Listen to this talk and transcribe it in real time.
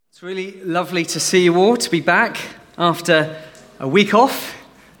It's really lovely to see you all, to be back after a week off.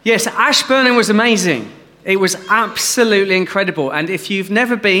 Yes, Ashburnham was amazing. It was absolutely incredible. And if you've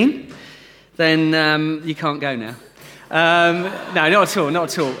never been, then you can't go now. No, not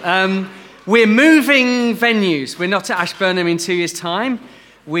at all. We're moving venues. We're not at Ashburnham in 2 years' time.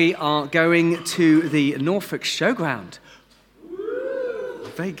 We are going to the Norfolk Showground.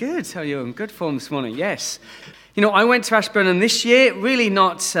 Very good. How are you in good form this morning? Yes. You know, I went to Ashburnham this year, really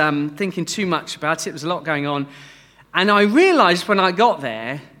not thinking too much about it. There was a lot going on. And I realised when I got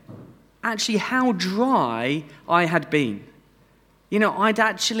there, actually how dry I had been. You know, I'd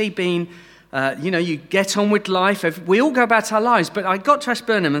actually been, you get on with life. We all go about our lives. But I got to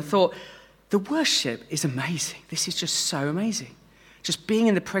Ashburnham and thought, the worship is amazing. This is just so amazing. Just being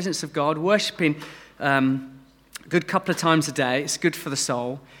in the presence of God, worshipping a good couple of times a day. It's good for the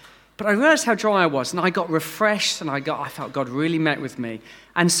soul. But I realized how dry I was, and I got refreshed, and I felt God really met with me.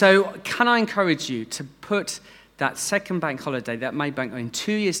 And so can I encourage you to put that second bank holiday, that May bank, in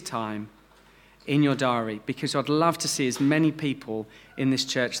 2 years' time in your diary, because I'd love to see as many people in this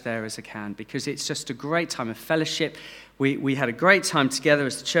church there as I can, because it's just a great time of fellowship. We had a great time together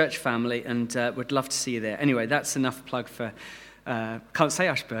as a church family, and would love to see you there. Anyway, that's enough plug for, can't say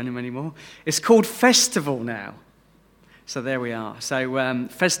Ashburnham anymore. It's called Festival now. So there we are. So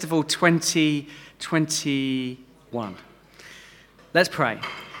Festival 2021. Let's pray.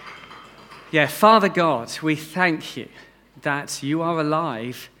 Yeah, Father God, we thank you that you are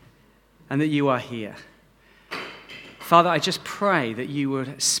alive and that you are here. Father, I just pray that you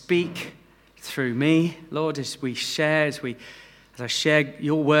would speak through me, Lord, as I share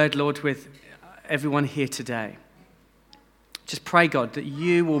your word, Lord, with everyone here today. Just pray, God, that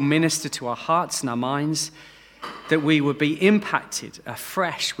you will minister to our hearts and our minds, that we would be impacted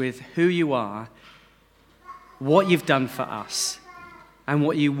afresh with who you are, what you've done for us, and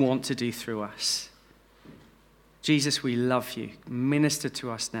what you want to do through us. Jesus, we love you. Minister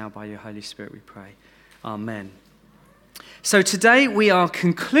to us now by your Holy Spirit, we pray. Amen. So today we are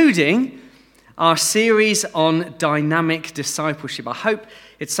concluding our series on dynamic discipleship. I hope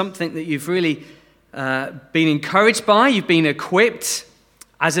it's something that you've really been encouraged by. You've been equipped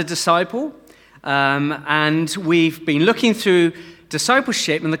as a disciple. And we've been looking through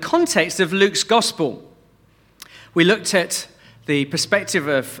discipleship in the context of Luke's gospel. We looked at the perspective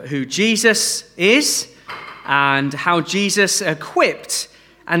of who Jesus is and how Jesus equipped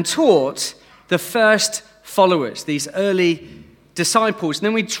and taught the first followers, these early disciples. And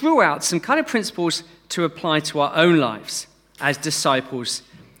then we drew out some kind of principles to apply to our own lives as disciples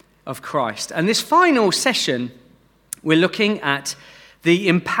of Christ. And this final session, we're looking at the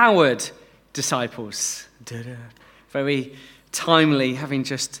empowered disciples. Very timely, having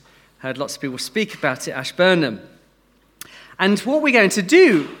just heard lots of people speak about it, Ashburnham. And what we're going to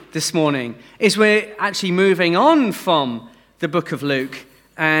do this morning is we're actually moving on from the book of Luke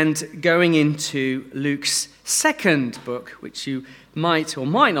and going into Luke's second book, which you might or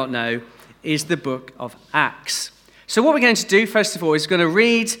might not know is the book of Acts. So what we're going to do, first of all, is going to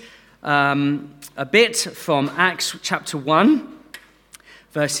read a bit from Acts chapter 1,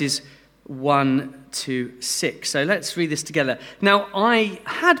 verses 1 to 6. So let's read this together. Now, I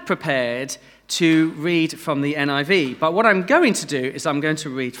had prepared to read from the NIV, but what I'm going to do is I'm going to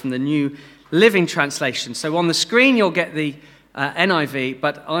read from the New Living Translation. So on the screen, you'll get the NIV,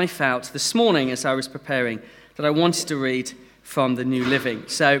 but I felt this morning as I was preparing that I wanted to read from the New Living.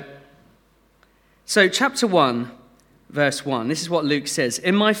 So chapter 1, verse 1, this is what Luke says.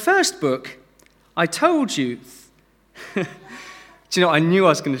 In my first book, I told you... Do you know, I knew I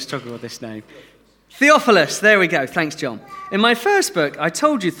was going to struggle with this name. Theophilus, there we go. Thanks, John. In my first book, I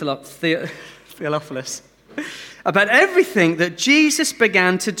told you, Theophilus, about everything that Jesus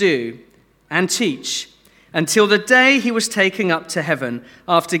began to do and teach until the day he was taken up to heaven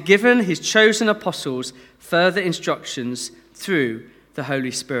after giving his chosen apostles further instructions through the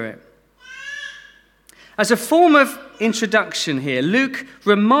Holy Spirit. As a form of introduction here, Luke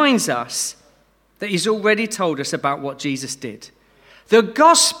reminds us that he's already told us about what Jesus did. The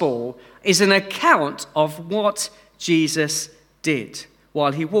gospel is an account of what Jesus did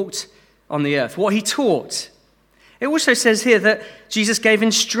while he walked on the earth, what he taught. It also says here that Jesus gave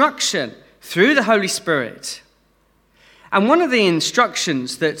instruction through the Holy Spirit. And one of the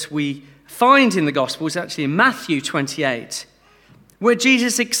instructions that we find in the gospel is actually in Matthew 28, where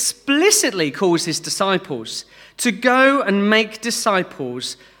Jesus explicitly calls his disciples to go and make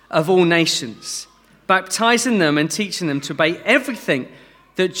disciples of all nations, baptizing them and teaching them to obey everything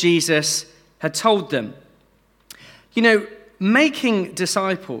that Jesus had told them. You know, making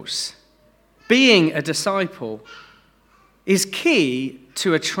disciples, being a disciple, is key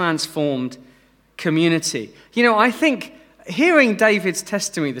to a transformed community. I think hearing David's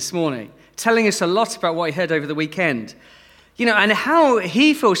testimony this morning, telling us a lot about what he heard over the weekend, and how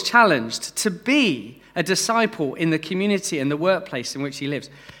he feels challenged to be a disciple in the community and the workplace in which he lives,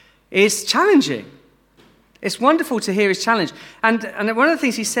 is challenging. It's wonderful to hear his challenge. And one of the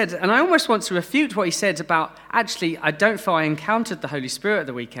things he said, and I almost want to refute what he said about, actually, I don't feel I encountered the Holy Spirit at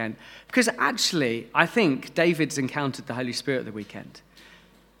the weekend, because actually, I think David's encountered the Holy Spirit at the weekend.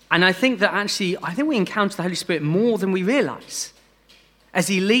 And I think we encounter the Holy Spirit more than we realize as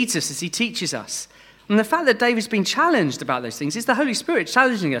he leads us, as he teaches us. And the fact that David's been challenged about those things is the Holy Spirit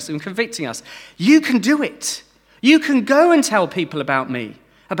challenging us and convicting us. You can do it. You can go and tell people about me,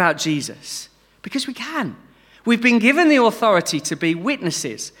 about Jesus, because we can. We've been given the authority to be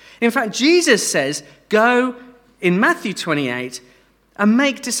witnesses. In fact, Jesus says, go in Matthew 28 and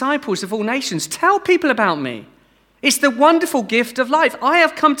make disciples of all nations. Tell people about me. It's the wonderful gift of life. I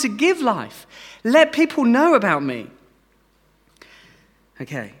have come to give life. Let people know about me.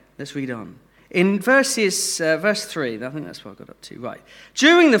 Okay, let's read on. In verse 3, I think that's what I got up to. Right.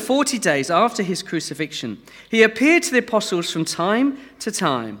 During the 40 days after his crucifixion, he appeared to the apostles from time to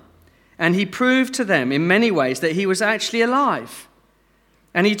time, and he proved to them in many ways that he was actually alive.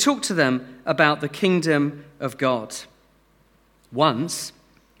 And he talked to them about the kingdom of God. Once,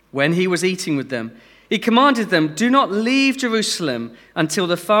 when he was eating with them, he commanded them, do not leave Jerusalem until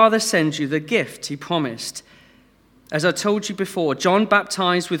the Father sends you the gift he promised. As I told you before, John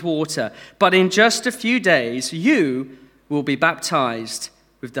baptized with water, but in just a few days you will be baptized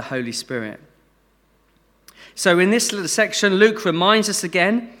with the Holy Spirit. So in this little section, Luke reminds us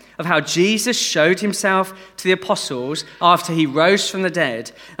again of how Jesus showed himself to the apostles after he rose from the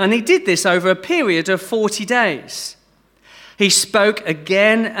dead. And he did this over a period of 40 days. He spoke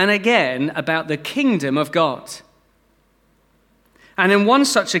again and again about the kingdom of God. And in one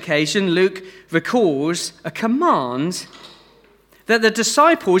such occasion, Luke recalls a command that the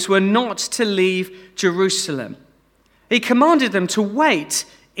disciples were not to leave Jerusalem. He commanded them to wait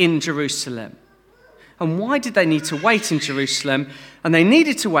in Jerusalem. And why did they need to wait in Jerusalem? And they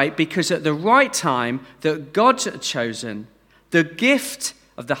needed to wait because at the right time that God had chosen, the gift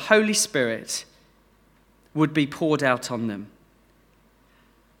of the Holy Spirit would be poured out on them.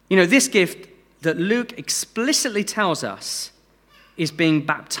 This gift that Luke explicitly tells us is being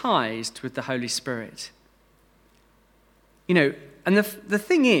baptized with the Holy Spirit. And the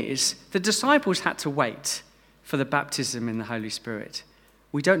thing is, the disciples had to wait for the baptism in the Holy Spirit.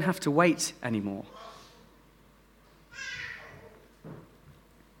 We don't have to wait anymore.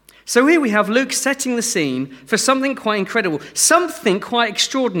 So here we have Luke setting the scene for something quite incredible, something quite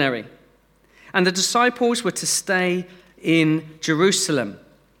extraordinary. And the disciples were to stay in Jerusalem.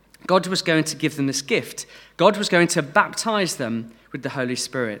 God was going to give them this gift. God was going to baptize them with the Holy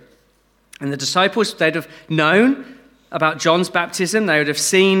Spirit. And the disciples, they'd have known about John's baptism. They would have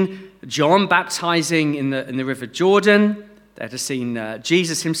seen John baptizing in the River Jordan. They'd have seen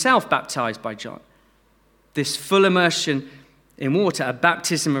Jesus himself baptized by John. This full immersion in water, a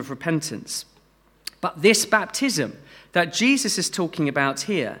baptism of repentance. But this baptism that Jesus is talking about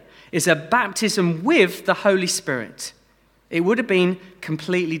here is a baptism with the Holy Spirit. It would have been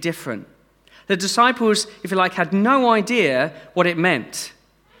completely different. The disciples, if you like, had no idea what it meant.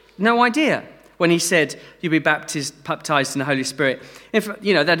 No idea when he said, you'll be baptized in the Holy Spirit.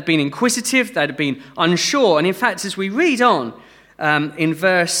 They'd have been inquisitive, they'd have been unsure. And in fact, as we read on in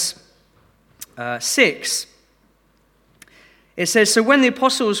verse 6, it says, so when the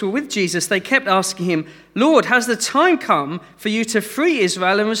apostles were with Jesus, they kept asking him, Lord, has the time come for you to free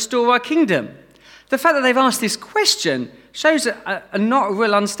Israel and restore our kingdom? The fact that they've asked this question shows a not a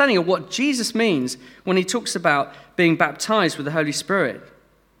real understanding of what Jesus means when he talks about being baptized with the Holy Spirit.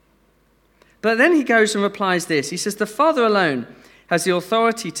 But then he goes and replies this. He says, the Father alone has the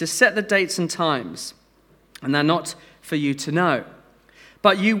authority to set the dates and times, and they're not for you to know.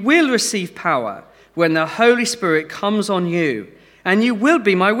 But you will receive power when the Holy Spirit comes on you, and you will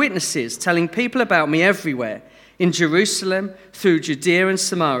be my witnesses, telling people about me everywhere, in Jerusalem, through Judea and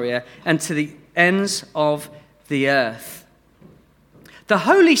Samaria, and to the ends of the earth. The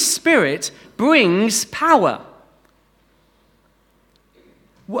Holy Spirit brings power.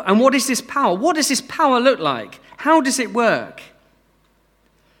 And what is this power? What does this power look like? How does it work?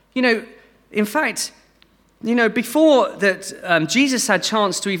 In fact, before that Jesus had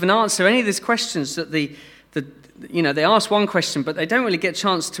chance to even answer any of these questions that they ask one question, but they don't really get a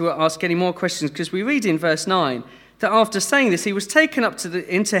chance to ask any more questions, because we read in verse 9 that after saying this, he was taken up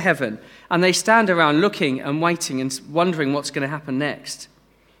into heaven, and they stand around looking and waiting and wondering what's going to happen next.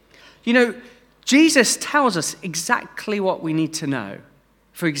 Jesus tells us exactly what we need to know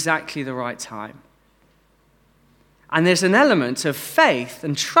for exactly the right time. And there's an element of faith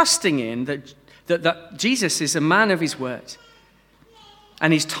and trusting in that Jesus is a man of his word.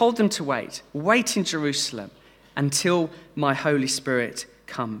 And he's told them to wait in Jerusalem until my Holy Spirit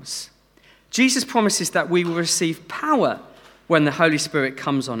comes. Jesus promises that we will receive power when the Holy Spirit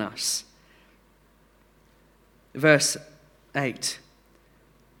comes on us. Verse 8,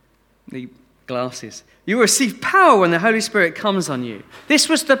 the glasses. You will receive power when the Holy Spirit comes on you. This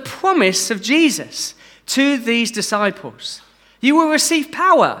was the promise of Jesus to these disciples. You will receive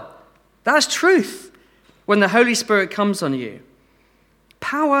power. That's truth. When the Holy Spirit comes on you.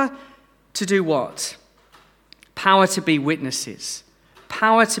 Power to do what? Power to be witnesses.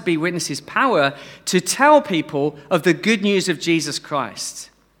 Power to be witnesses. Power to tell people of the good news of Jesus Christ.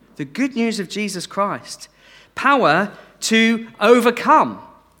 The good news of Jesus Christ. Power to overcome.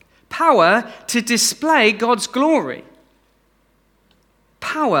 Power to display God's glory.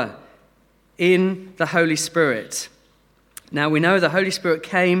 Power in the Holy Spirit. Now we know the Holy Spirit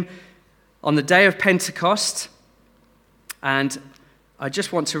came on the day of Pentecost, and I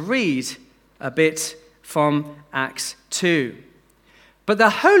just want to read a bit from Acts 2. But the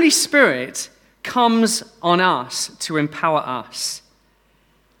Holy Spirit comes on us to empower us.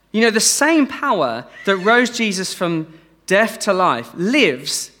 You know, the same power that rose Jesus from death to life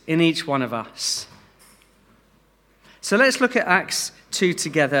lives in each one of us. So let's look at Acts 2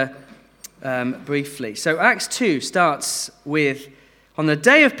 together briefly. So Acts 2 starts with, on the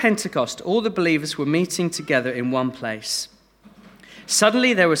day of Pentecost, all the believers were meeting together in one place.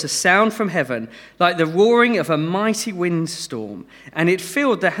 Suddenly there was a sound from heaven, like the roaring of a mighty windstorm, and it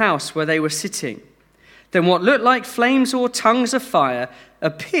filled the house where they were sitting. Then what looked like flames or tongues of fire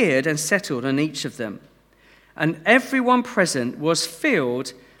appeared and settled on each of them. And everyone present was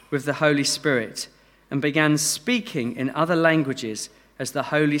filled with the Holy Spirit and began speaking in other languages as the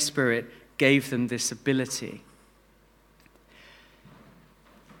Holy Spirit gave them this ability.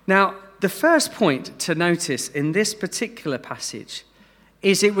 Now, the first point to notice in this particular passage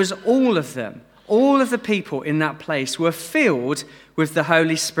is it was all of them, all of the people in that place were filled with the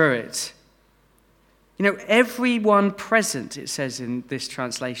Holy Spirit. You know, everyone present, it says in this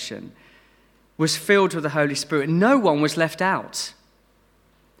translation, was filled with the Holy Spirit. No one was left out.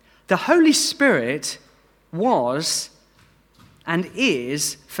 The Holy Spirit was and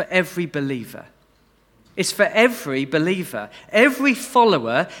is for every believer. It's for every believer, every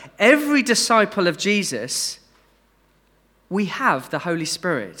follower, every disciple of Jesus. We have the Holy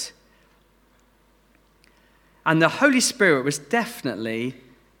Spirit. And the Holy Spirit was definitely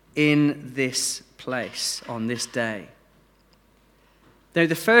in this place on this day. Now,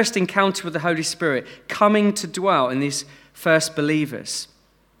 the first encounter with the Holy Spirit coming to dwell in these first believers.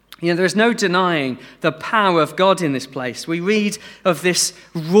 You know, there is no denying the power of God in this place. We read of this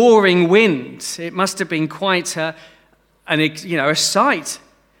roaring wind. It must have been quite a sight.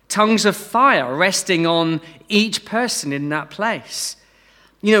 Tongues of fire resting on each person in that place.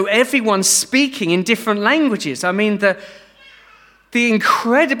 You know, everyone speaking in different languages. I mean, the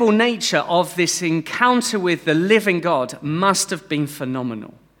incredible nature of this encounter with the living God must have been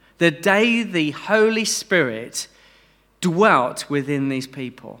phenomenal. The day the Holy Spirit dwelt within these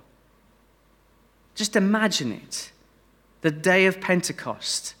people. Just imagine it. The day of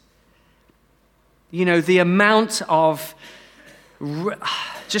Pentecost. You know, the amount of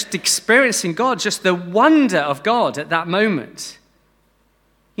just experiencing God, just the wonder of God at that moment.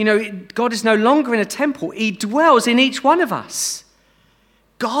 You know, God is no longer in a temple. He dwells in each one of us.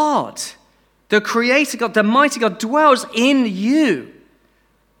 God, the Creator God, the mighty God, dwells in you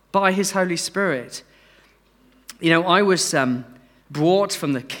by his Holy Spirit. You know, I was brought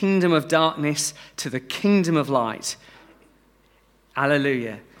from the kingdom of darkness to the kingdom of light.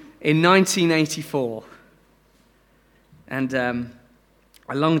 Hallelujah. In 1984. And a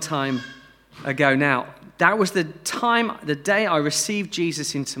long time ago now. That was the day I received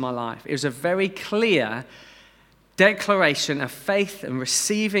Jesus into my life. It was a very clear declaration of faith and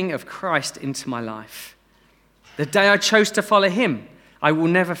receiving of Christ into my life. The day I chose to follow him, I will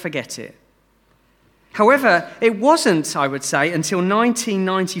never forget it. However, it wasn't, I would say, until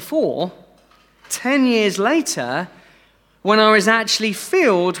 1994, 10 years later, when I was actually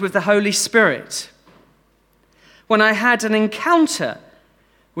filled with the Holy Spirit. When I had an encounter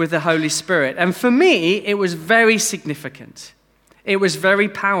with the Holy Spirit. And for me, it was very significant. It was very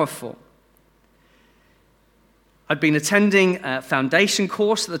powerful. I'd been attending a foundation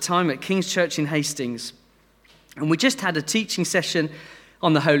course at the time at King's Church in Hastings. And we just had a teaching session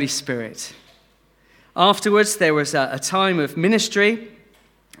on the Holy Spirit. Afterwards, there was a time of ministry,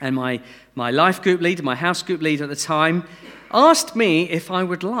 and my my life group leader, my house group leader at the time, asked me if I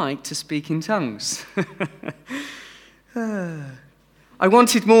would like to speak in tongues. I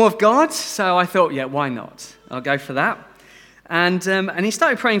wanted more of God, so I thought, yeah, why not? I'll go for that. And he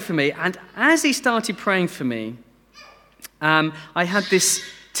started praying for me. And as he started praying for me, I had this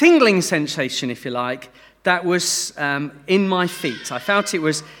tingling sensation, if you like, that was in my feet. I felt it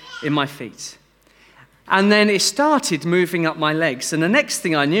was in my feet. And then it started moving up my legs. And the next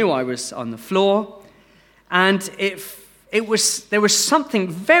thing I knew, I was on the floor. And there was something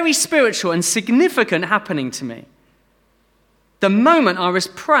very spiritual and significant happening to me. The moment I was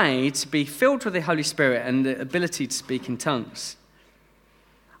prayed to be filled with the Holy Spirit and the ability to speak in tongues.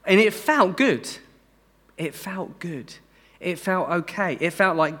 And it felt good. It felt good. It felt okay. It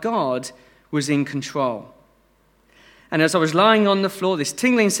felt like God was in control. And as I was lying on the floor, this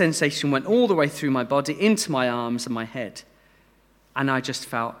tingling sensation went all the way through my body, into my arms and my head. And I just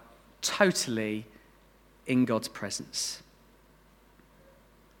felt totally in God's presence.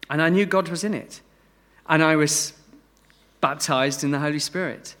 And I knew God was in it. And I was baptized in the Holy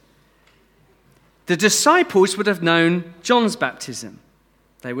Spirit. The disciples would have known John's baptism.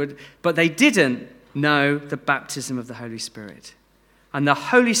 But they didn't know the baptism of the Holy Spirit. And the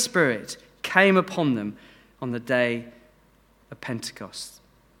Holy Spirit came upon them on the day of Pentecost.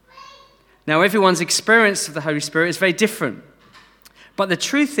 Now, everyone's experience of the Holy Spirit is very different. But the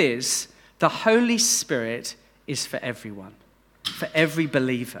truth is, the Holy Spirit is for everyone, for every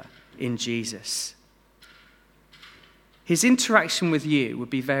believer in Jesus. His interaction with you would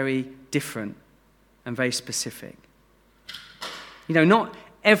be very different and very specific. You know, not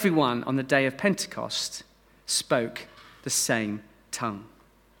everyone on the day of Pentecost spoke the same tongue.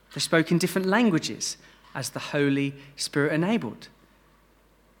 They spoke in different languages as the Holy Spirit enabled.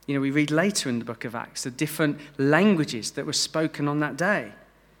 You know, we read later in the book of Acts the different languages that were spoken on that day.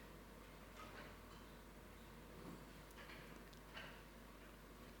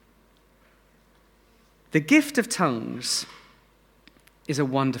 The gift of tongues is a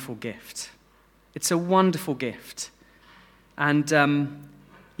wonderful gift. It's a wonderful gift. And,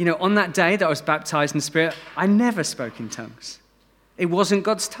 you know, on that day that I was baptized in the Spirit, I never spoke in tongues. It wasn't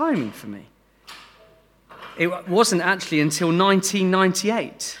God's timing for me. It wasn't actually until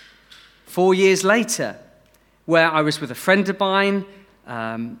 1998, 4 years later, where I was with a friend of mine.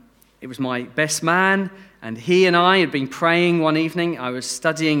 It was my best man, and he and I had been praying one evening. I was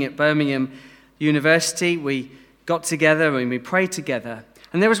studying at Birmingham University. We got together and we prayed together.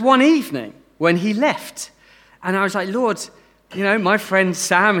 And there was one evening when he left. And I was like, Lord, you know, my friend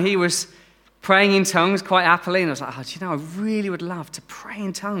Sam, he was praying in tongues quite happily. And I was like, do you know, I really would love to pray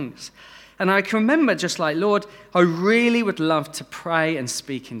in tongues. And I can remember just like, Lord, I really would love to pray and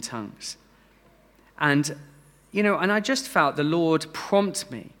speak in tongues. And, you know, and I just felt the Lord prompt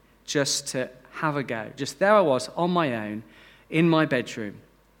me just to have a go. Just there I was on my own in my bedroom.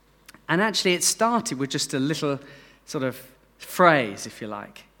 And actually it started with just a little sort of phrase, if you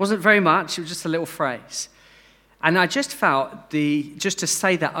like. It wasn't very much, it was just a little phrase. And I just felt just to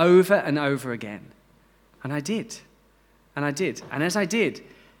say that over and over again. And I did. And I did. And as I did,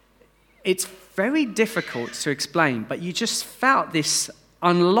 it's very difficult to explain, but you just felt this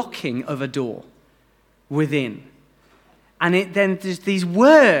unlocking of a door within. And then these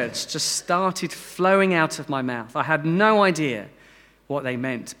words just started flowing out of my mouth. I had no idea what they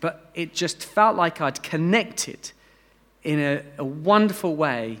meant, but it just felt like I'd connected in a wonderful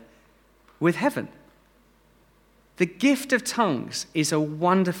way with heaven. The gift of tongues is a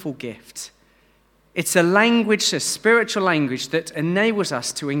wonderful gift. It's a language, a spiritual language that enables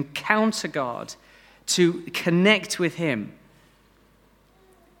us to encounter God, to connect with Him.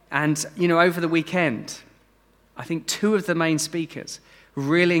 And, you know, over the weekend, I think two of the main speakers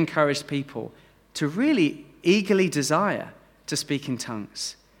really encouraged people to really eagerly desire to speak in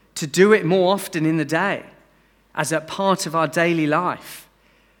tongues, to do it more often in the day as a part of our daily life,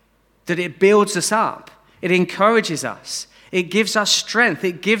 that it builds us up, it encourages us, it gives us strength,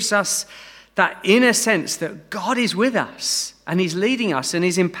 it gives us that inner sense that God is with us and He's leading us and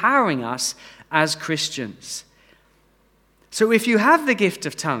He's empowering us as Christians. So if you have the gift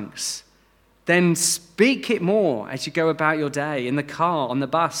of tongues, then speak it more as you go about your day, in the car, on the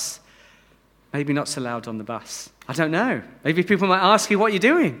bus. Maybe not so loud on the bus. I don't know. Maybe people might ask you what you're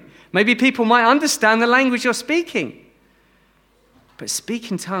doing. Maybe people might understand the language you're speaking. But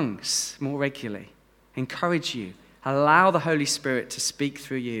speak in tongues more regularly. Encourage you. Allow the Holy Spirit to speak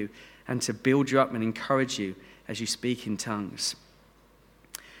through you and to build you up and encourage you as you speak in tongues.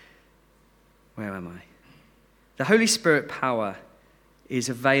 Where am I? The Holy Spirit power is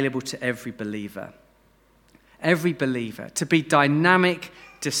available to every believer. Every believer to be dynamic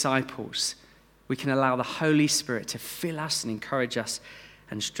disciples, we can allow the Holy Spirit to fill us and encourage us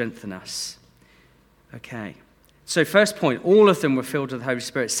and strengthen us. Okay. So first point, all of them were filled with the Holy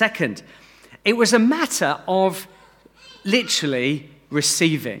Spirit. Second, it was a matter of literally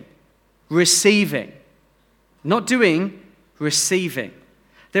receiving. Receiving. Not doing, receiving.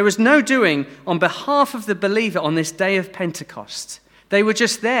 There was no doing on behalf of the believer on this day of Pentecost. They were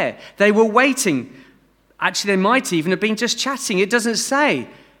just there. They were waiting. Actually, they might even have been just chatting. It doesn't say.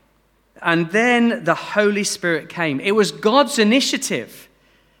 And then the Holy Spirit came. It was God's initiative.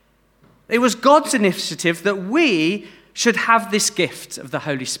 It was God's initiative that we should have this gift of the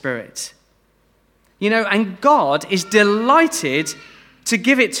Holy Spirit. And God is delighted to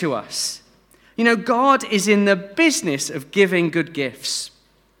give it to us. God is in the business of giving good gifts.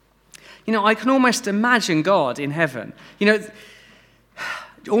 I can almost imagine God in heaven,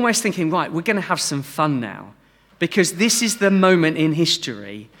 almost thinking, right, we're going to have some fun now, because this is the moment in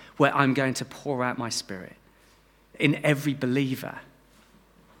history where I'm going to pour out my Spirit in every believer.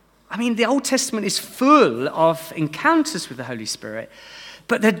 The Old Testament is full of encounters with the Holy Spirit,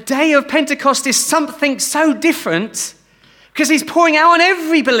 but the day of Pentecost is something so different because he's pouring out on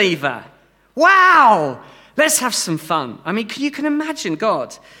every believer. Wow! Let's have some fun. You can imagine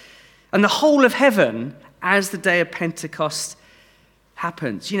God and the whole of heaven as the day of Pentecost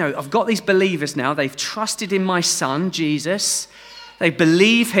happens. I've got these believers now. They've trusted in my Son, Jesus. They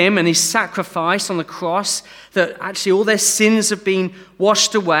believe him and his sacrifice on the cross, that actually all their sins have been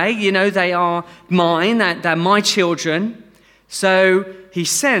washed away. They are mine, they're my children. So he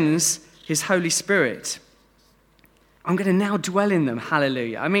sends his Holy Spirit. I'm going to now dwell in them.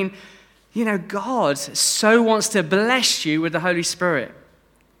 Hallelujah. God so wants to bless you with the Holy Spirit.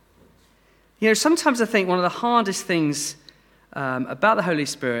 Sometimes I think one of the hardest things about the Holy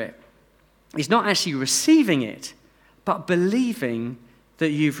Spirit is not actually receiving it, but believing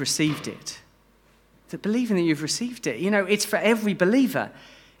that you've received it. Believing that you've received it. It's for every believer.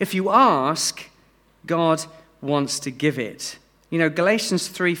 If you ask, God wants to give it. Galatians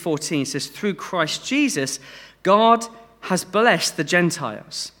 3:14 says, through Christ Jesus, God has blessed the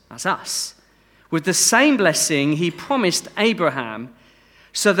Gentiles, that's us, with the same blessing he promised Abraham,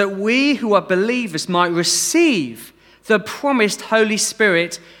 so that we who are believers might receive the promised Holy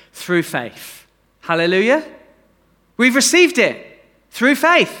Spirit through faith. Hallelujah. We've received it through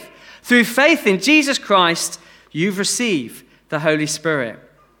faith. Through faith in Jesus Christ, you've received the Holy Spirit.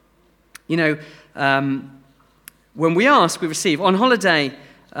 When we ask, we receive. On holiday,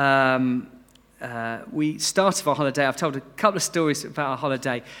 we started our holiday. I've told a couple of stories about our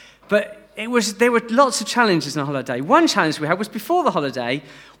holiday, but there were lots of challenges on a holiday. One challenge we had was before the holiday,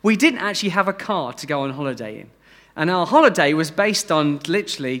 we didn't actually have a car to go on holiday in. And our holiday was based on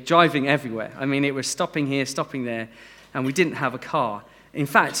literally driving everywhere. It was stopping here, stopping there, and we didn't have a car. In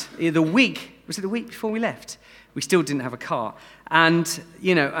fact, was it the week before we left? We still didn't have a car. And,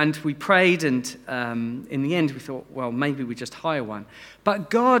 and we prayed, and in the end we thought, well, maybe we just hire one. But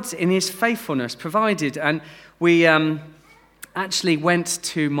God, in his faithfulness, provided, and we actually went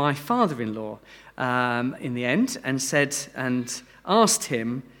to my father-in-law in the end and asked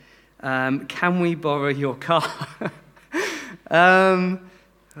him, can we borrow your car?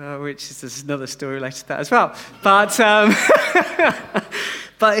 Which is another story related to that as well.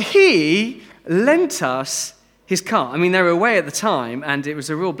 But he lent us his car. They were away at the time, and it was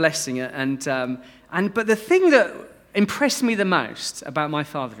a real blessing. But the thing that impressed me the most about my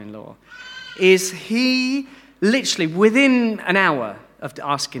father-in-law is he literally, within an hour of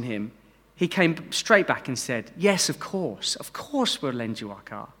asking him, he came straight back and said, yes, of course we'll lend you our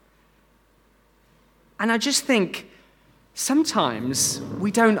car. And I just think, sometimes we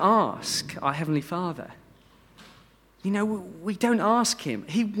don't ask our Heavenly Father. We don't ask him.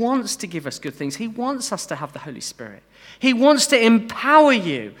 He wants to give us good things. He wants us to have the Holy Spirit. He wants to empower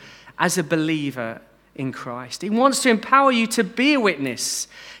you as a believer in Christ. He wants to empower you to be a witness,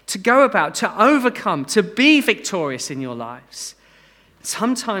 to go about, to overcome, to be victorious in your lives.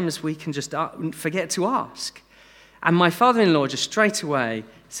 Sometimes we can just forget to ask. And my father-in-law just straight away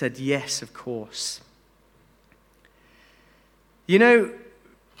said, yes, of course.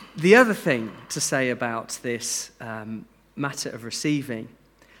 The other thing to say about this matter of receiving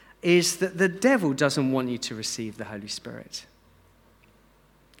is that the devil doesn't want you to receive the Holy Spirit.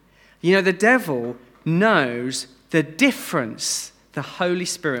 The devil knows the difference the Holy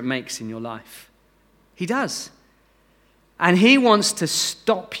Spirit makes in your life. He does. And he wants to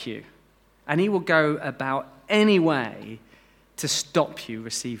stop you. And he will go about any way to stop you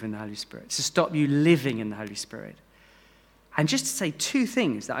receiving the Holy Spirit, to stop you living in the Holy Spirit. And just to say two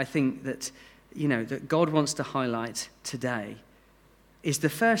things that I think that, that God wants to highlight today. is the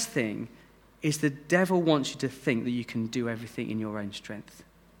first thing is the devil wants you to think that you can do everything in your own strength,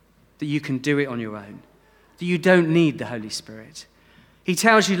 that you can do it on your own, that you don't need the Holy Spirit. He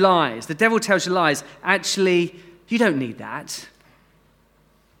tells you lies. The devil tells you lies. Actually, you don't need that.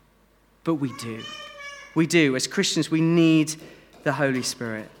 But we do. We do. As Christians, we need the Holy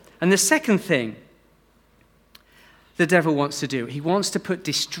Spirit. And the second thing the devil wants to do, he wants to put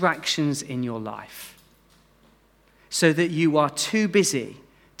distractions in your life so that you are too busy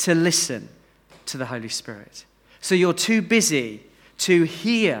to listen to the Holy Spirit. So you're too busy to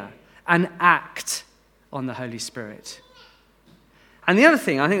hear and act on the Holy Spirit. And the other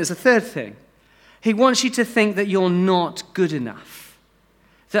thing, I think there's a third thing. He wants you to think that you're not good enough,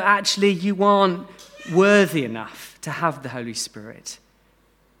 that actually you aren't worthy enough to have the Holy Spirit.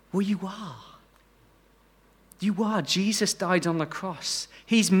 Well, you are. You are. Jesus died on the cross.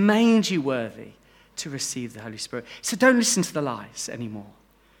 He's made you worthy to receive the Holy Spirit. So don't listen to the lies anymore.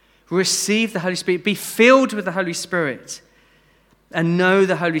 Receive the Holy Spirit. Be filled with the Holy Spirit. And know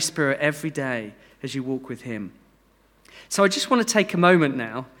the Holy Spirit every day as you walk with him. So I just want to take a moment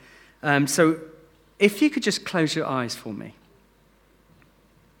now. So if you could just close your eyes for me.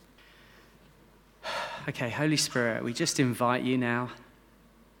 Okay, Holy Spirit, we just invite you now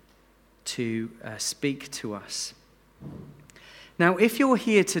to speak to us. Now, if you're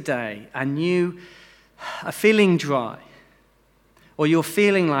here today and you are feeling dry, or you're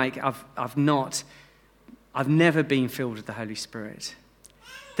feeling like I've never been filled with the Holy Spirit,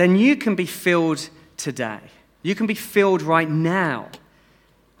 then you can be filled today. You can be filled right now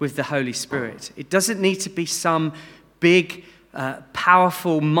with the Holy Spirit. It doesn't need to be some big,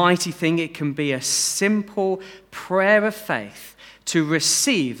 powerful, mighty thing. It can be a simple prayer of faith to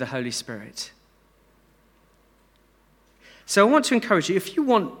receive the Holy Spirit. So I want to encourage you, if you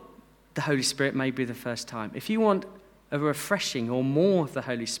want the Holy Spirit maybe the first time, if you want a refreshing or more of the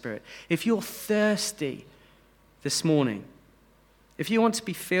Holy Spirit, if you're thirsty this morning, if you want to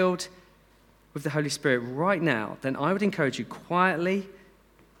be filled with the Holy Spirit right now, then I would encourage you quietly,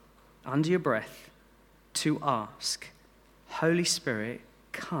 under your breath, to ask, Holy Spirit,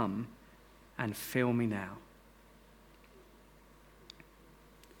 come and fill me now.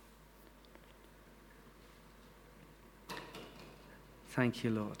 Thank you,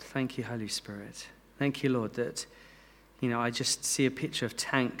 Lord. Thank you, Holy Spirit. Thank you, Lord, that, I just see a picture of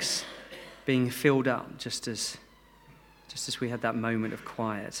tanks being filled up just as we had that moment of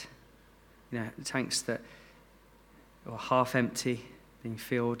quiet. Tanks that are half empty, being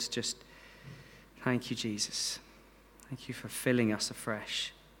filled. Just thank you, Jesus. Thank you for filling us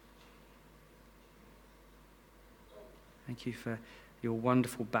afresh. Thank you for your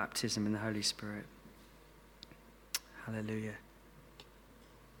wonderful baptism in the Holy Spirit. Hallelujah.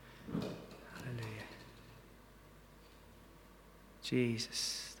 Hallelujah.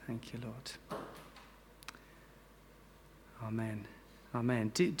 Jesus, thank you, Lord. Amen.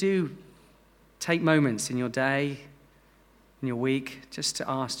 Amen. Do take moments in your day, in your week, just to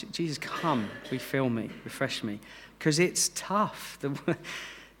ask Jesus, come, refill me, refresh me. Because it's tough.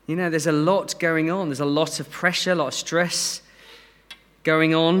 There's a lot going on. There's a lot of pressure, a lot of stress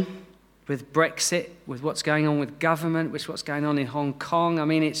going on with Brexit, with what's going on with government, with what's going on in Hong Kong. I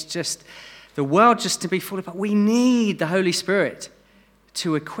mean, it's just the world just to be full of, but we need the Holy Spirit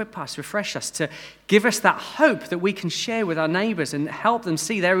to equip us, refresh us, to give us that hope that we can share with our neighbors and help them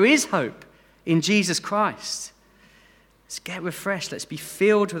see there is hope in Jesus Christ. Let's get refreshed. Let's be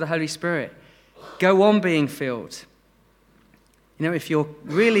filled with the Holy Spirit. Go on being filled. If you're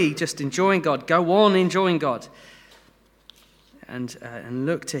really just enjoying God, go on enjoying God and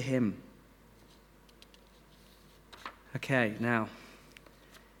look to him. Okay, now,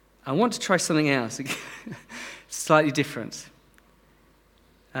 I want to try something else, slightly different.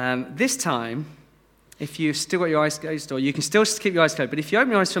 This time, if you've still got your eyes closed, or you can still keep your eyes closed, but if you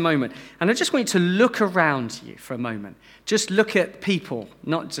open your eyes for a moment, and I just want you to look around you for a moment. Just look at people,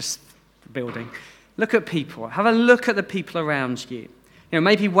 not just the building. Look at people. Have a look at the people around you.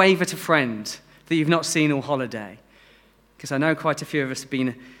 Maybe wave at a friend that you've not seen all holiday. Because I know quite a few of us have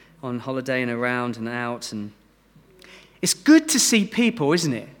been on holiday and around and out. And it's good to see people,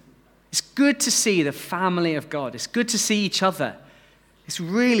 isn't it? It's good to see the family of God. It's good to see each other. It's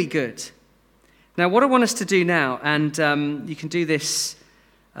really good. Now, what I want us to do now, and you can do this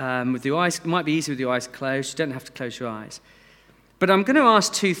with your eyes. It might be easy with your eyes closed. You don't have to close your eyes. But I'm going to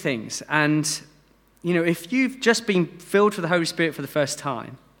ask two things. And, if you've just been filled with the Holy Spirit for the first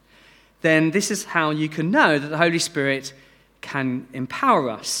time, then this is how you can know that the Holy Spirit can empower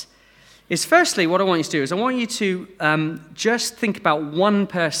us. Is firstly, what I want you to do is I want you to just think about one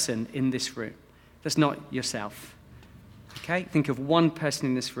person in this room that's not yourself. Okay? Think of one person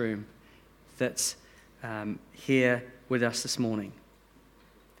in this room that's here with us this morning.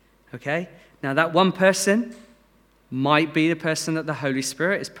 Okay? Now that one person might be the person that the Holy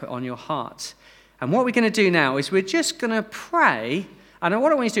Spirit has put on your heart. And what we're going to do now is we're just going to pray. And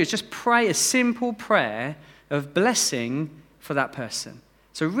what I want you to do is just pray a simple prayer of blessing for that person.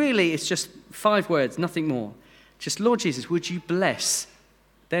 So really, it's just 5 words, nothing more. Just, Lord Jesus, would you bless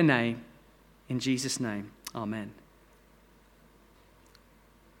their name in Jesus' name? Amen.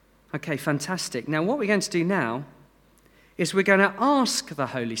 Okay, fantastic. Now, what we're going to do now is we're going to ask the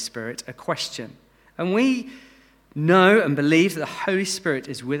Holy Spirit a question. And we know and believe that the Holy Spirit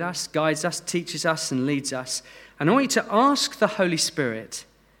is with us, guides us, teaches us, and leads us. And I want you to ask the Holy Spirit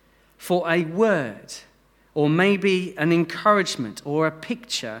for a word, or maybe an encouragement, or a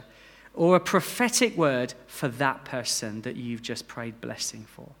picture, or a prophetic word for that person that you've just prayed blessing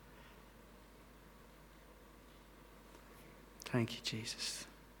for. Thank you, Jesus.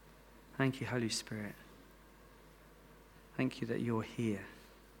 Thank you, Holy Spirit. Thank you that you're here,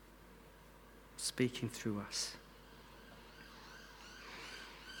 speaking through us.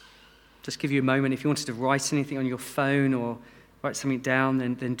 Just give you a moment. If you wanted to write anything on your phone or write something down,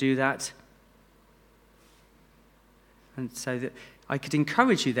 then do that. And so that I could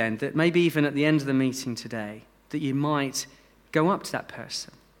encourage you then that maybe even at the end of the meeting today, that you might go up to that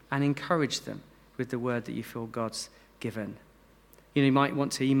person and encourage them with the word that you feel God's given. You might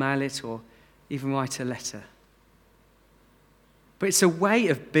want to email it or even write a letter. But it's a way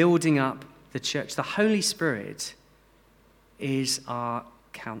of building up the church. The Holy Spirit is our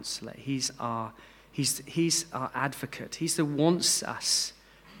counselor. He's our advocate. He's the wants us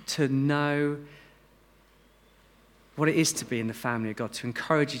to know what it is to be in the family of God, to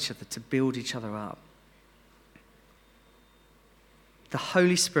encourage each other, to build each other up. The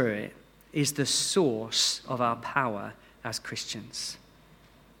Holy Spirit is the source of our power as Christians.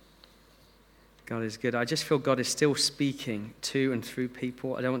 God is good. I just feel God is still speaking to and through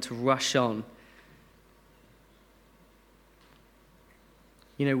people. I don't want to rush on.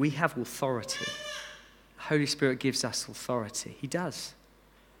 You know, we have authority. The Holy Spirit gives us authority. He does.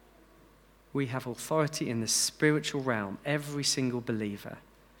 We have authority in the spiritual realm, every single believer.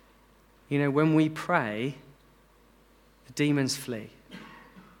 You know, when we pray, the demons flee.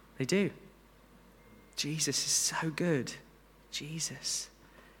 They do. Jesus is so good. Jesus.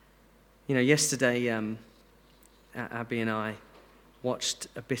 You know, yesterday, Abby and I watched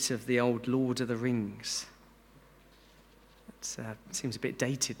a bit of the old Lord of the Rings. It seems a bit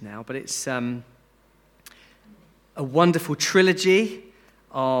dated now, but it's a wonderful trilogy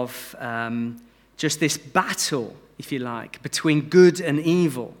of just this battle, if you like, between good and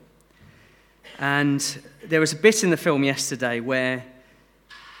evil. And there was a bit in the film yesterday where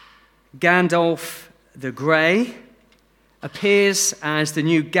Gandalf the Grey appears as the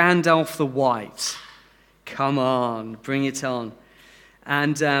new Gandalf the White. Come on, bring it on.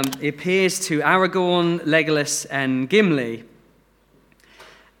 And he appears to Aragorn, Legolas, and Gimli.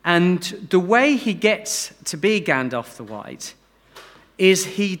 And the way he gets to be Gandalf the White is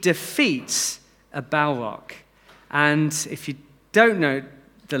he defeats a Balrog. And if you don't know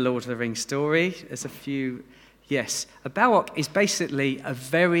the Lord of the Rings story, there's a few, yes. A Balrog is basically a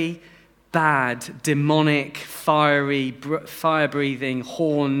very bad, demonic, fiery, fire-breathing,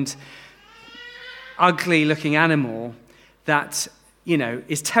 horned, ugly-looking animal that, you know,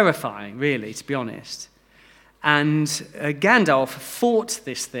 is terrifying, really, to be honest. And Gandalf fought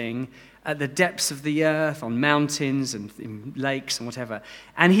this thing at the depths of the earth, on mountains and in lakes and whatever.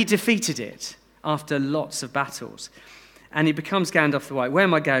 And he defeated it after lots of battles. And he becomes Gandalf the White. Where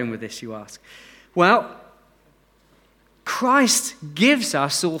am I going with this, you ask? Well, Christ gives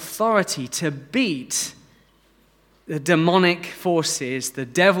us authority to beat the demonic forces, the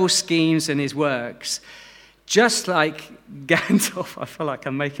devil's schemes and his works, just like Gandalf. I feel like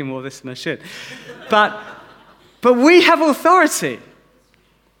I'm making more of this than I should. But we have authority.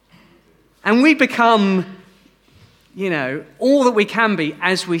 And we become, you know, all that we can be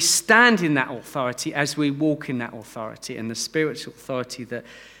as we stand in that authority, as we walk in that authority and the spiritual authority that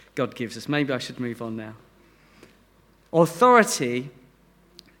God gives us. Maybe I should move on now. Authority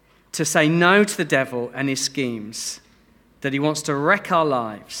to say no to the devil and his schemes, that he wants to wreck our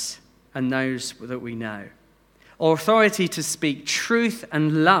lives and those that we know. Authority to speak truth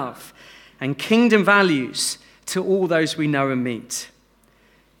and love and kingdom values to all those we know and meet.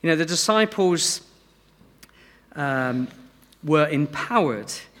 You know, the disciples were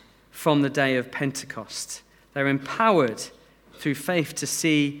empowered from the day of Pentecost. They were empowered through faith to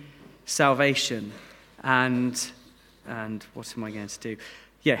see salvation. And what am I going to do?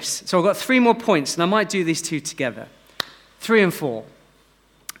 Yes, so I've got 3 more points, and I might do these 2 together. 3 and 4.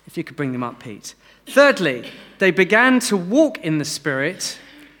 If you could bring them up, Pete. Thirdly, they began to walk in the Spirit,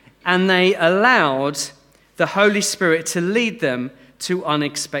 and they allowed the Holy Spirit to lead them to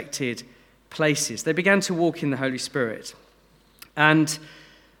unexpected places. They began to walk in the Holy Spirit. And,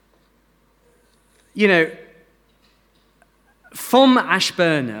 from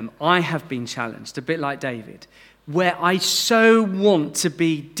Ashburnham, I have been challenged, a bit like David, where I so want to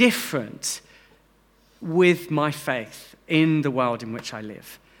be different with my faith in the world in which I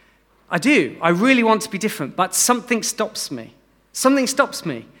live. I do. I really want to be different, but something stops me. Something stops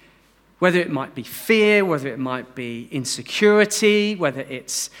me. Whether it might be fear, whether it might be insecurity, whether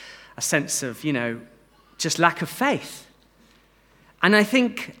it's a sense of, just lack of faith. And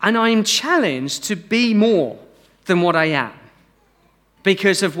I'm challenged to be more than what I am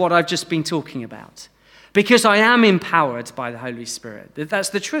because of what I've just been talking about. Because I am empowered by the Holy Spirit. That's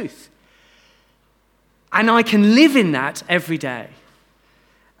the truth. And I can live in that every day.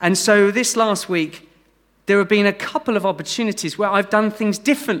 And so this last week, there have been a couple of opportunities where I've done things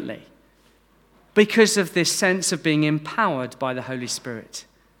differently because of this sense of being empowered by the Holy Spirit.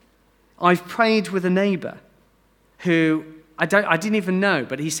 I've prayed with a neighbor who I didn't even know,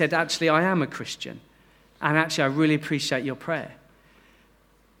 but he said, actually, I am a Christian. And actually, I really appreciate your prayer.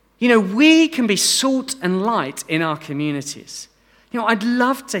 We can be salt and light in our communities. I'd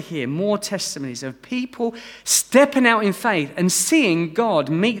love to hear more testimonies of people stepping out in faith and seeing God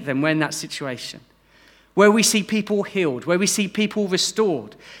meet them when in that situation. Where we see people healed, where we see people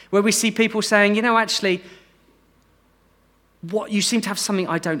restored, where we see people saying, actually, you seem to have something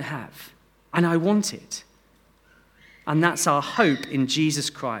I don't have, and I want it. And that's our hope in Jesus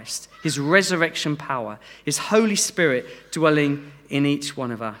Christ, his resurrection power, his Holy Spirit dwelling in each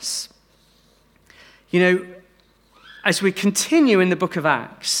one of us. As we continue in the book of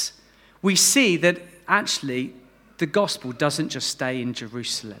Acts, we see that actually the gospel doesn't just stay in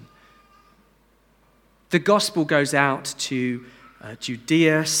Jerusalem. The gospel goes out to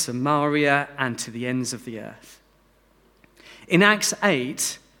Judea, Samaria, and to the ends of the earth. In Acts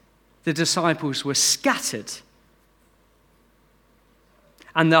 8, the disciples were scattered,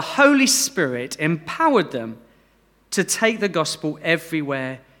 and the Holy Spirit empowered them to take the gospel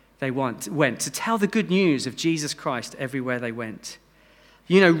everywhere they went, to tell the good news of Jesus Christ everywhere they went.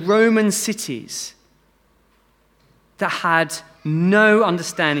 Roman cities that had no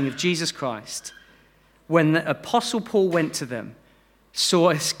understanding of Jesus Christ, when the Apostle Paul went to them,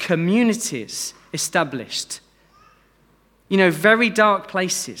 saw communities established. Very dark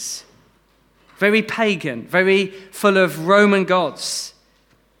places, very pagan, very full of Roman gods.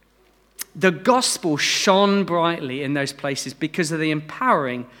 The gospel shone brightly in those places because of the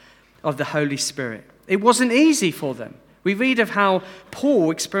empowering of the Holy Spirit. It wasn't easy for them. We read of how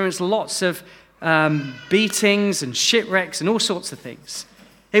Paul experienced lots of beatings and shipwrecks and all sorts of things.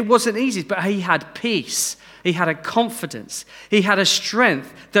 It wasn't easy, but he had peace. He had a confidence. He had a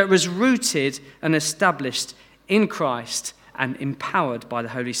strength that was rooted and established in Christ and empowered by the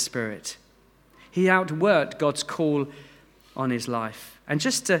Holy Spirit. He outworked God's call on his life. And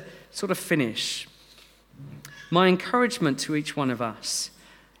just to sort of finish, my encouragement to each one of us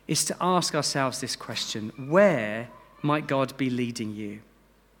is to ask ourselves this question: where might God be leading you?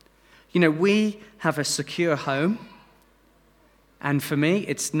 We have a secure home, and for me,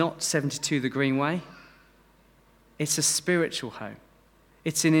 it's not 72 the Greenway. It's a spiritual home.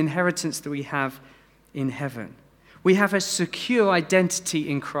 It's an inheritance that we have in heaven. We have a secure identity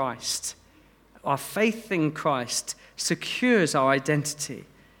in Christ. Our faith in Christ secures our identity,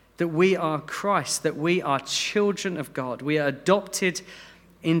 that we are Christ, that we are children of God. We are adopted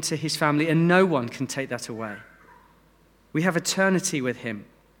into his family, and no one can take that away. We have eternity with him.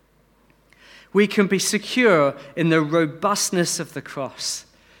 We can be secure in the robustness of the cross.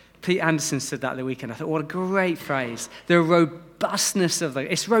 Pete Anderson said that the weekend. I thought, what a great phrase. The robustness of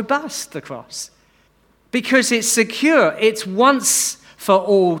it's robust, the cross. Because it's secure. It's once for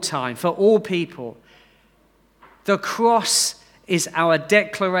all time, for all people. The cross is our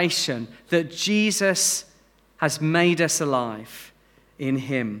declaration that Jesus has made us alive in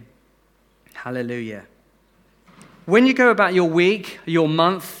him. Hallelujah. When you go about your week, your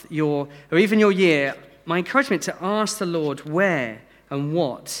month, or even your year, my encouragement to ask the Lord, where and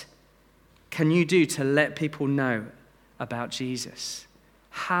what can you do to let people know about Jesus?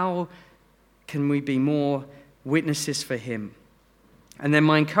 How can we be more witnesses for him? And then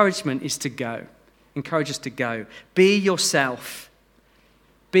my encouragement is to go. Encourage us to go. Be yourself.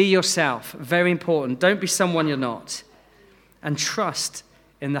 Be yourself. Very important. Don't be someone you're not. And trust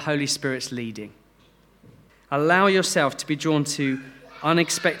in the Holy Spirit's leading. Allow yourself to be drawn to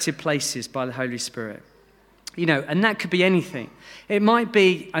unexpected places by the Holy Spirit. And that could be anything. It might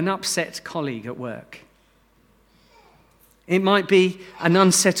be an upset colleague at work. It might be an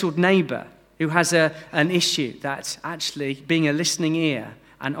unsettled neighbour who has an issue that's actually being a listening ear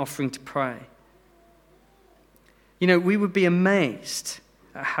and offering to pray. We would be amazed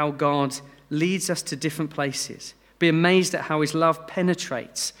at how God leads us to different places. Be amazed at how his love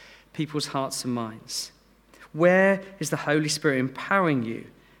penetrates people's hearts and minds. Where is the Holy Spirit empowering you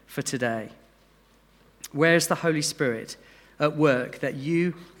for today? Where is the Holy Spirit at work that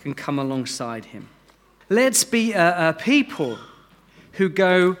you can come alongside him? Let's be a people who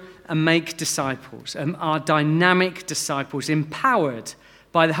go and make disciples, and are dynamic disciples, empowered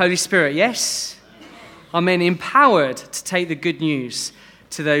by the Holy Spirit, yes? Amen, empowered to take the good news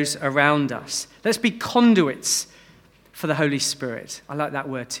to those around us. Let's be conduits for the Holy Spirit. I like that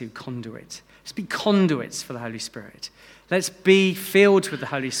word too, conduit. Let's be conduits for the Holy Spirit. Let's be filled with the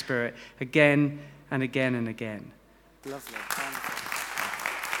Holy Spirit again and again and again. Lovely.